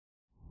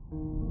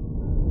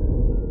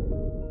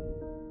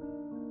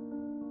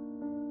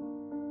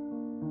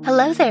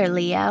Hello there,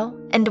 Leo,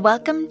 and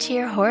welcome to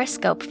your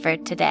horoscope for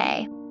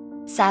today,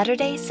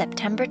 Saturday,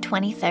 September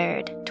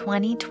 23rd,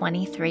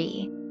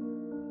 2023.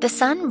 The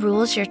sun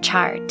rules your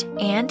chart,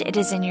 and it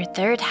is in your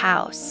third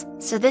house,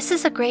 so this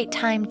is a great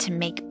time to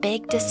make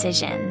big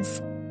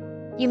decisions.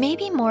 You may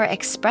be more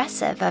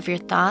expressive of your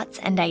thoughts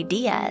and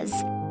ideas.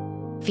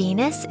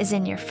 Venus is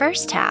in your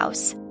first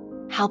house,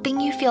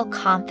 helping you feel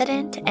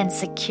confident and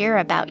secure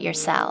about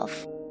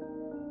yourself.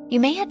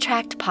 You may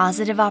attract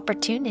positive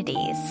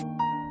opportunities.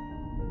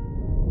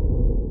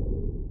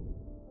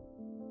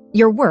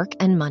 Your work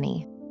and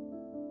money.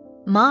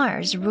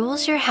 Mars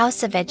rules your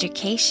house of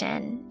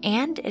education,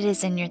 and it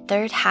is in your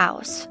third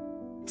house.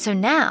 So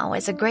now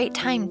is a great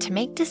time to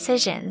make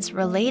decisions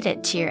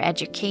related to your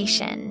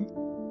education.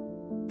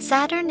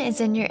 Saturn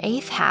is in your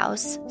 8th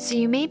house, so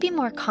you may be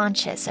more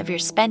conscious of your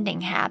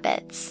spending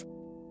habits.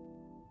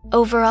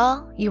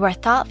 Overall, you are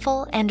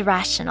thoughtful and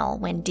rational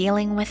when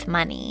dealing with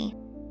money.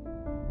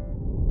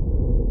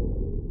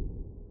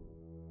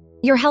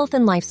 Your health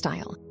and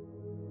lifestyle.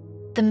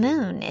 The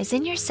moon is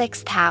in your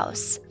 6th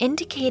house,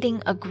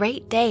 indicating a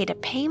great day to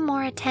pay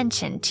more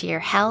attention to your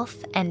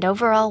health and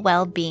overall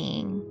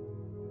well-being.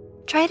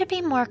 Try to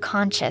be more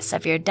conscious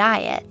of your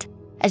diet,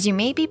 as you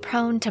may be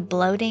prone to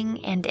bloating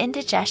and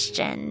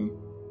indigestion.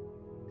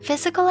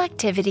 Physical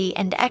activity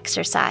and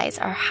exercise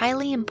are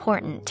highly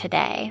important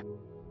today.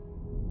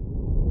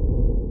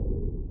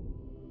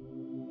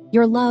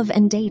 Your love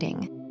and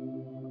dating.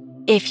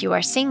 If you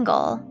are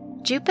single,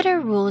 Jupiter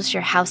rules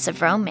your house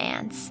of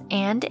romance,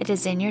 and it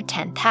is in your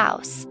 10th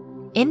house,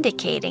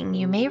 indicating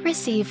you may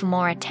receive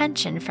more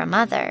attention from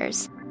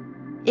others.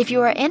 If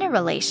you are in a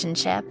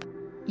relationship,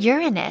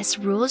 Uranus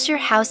rules your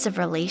house of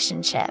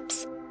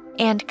relationships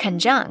and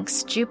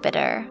conjuncts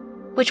Jupiter,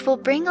 which will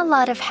bring a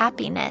lot of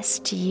happiness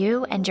to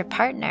you and your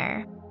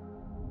partner.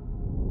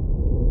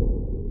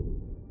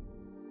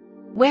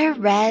 Wear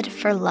red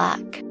for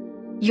luck.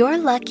 Your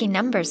lucky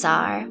numbers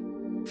are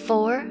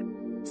 4,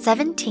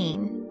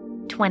 17,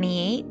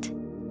 28,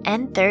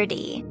 and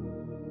 30.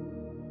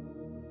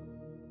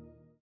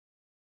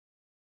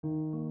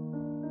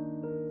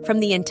 From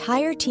the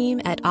entire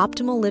team at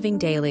Optimal Living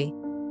Daily,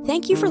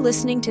 thank you for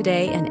listening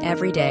today and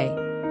every day.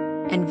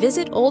 And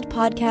visit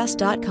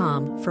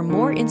oldpodcast.com for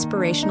more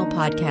inspirational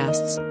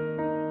podcasts.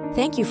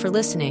 Thank you for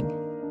listening.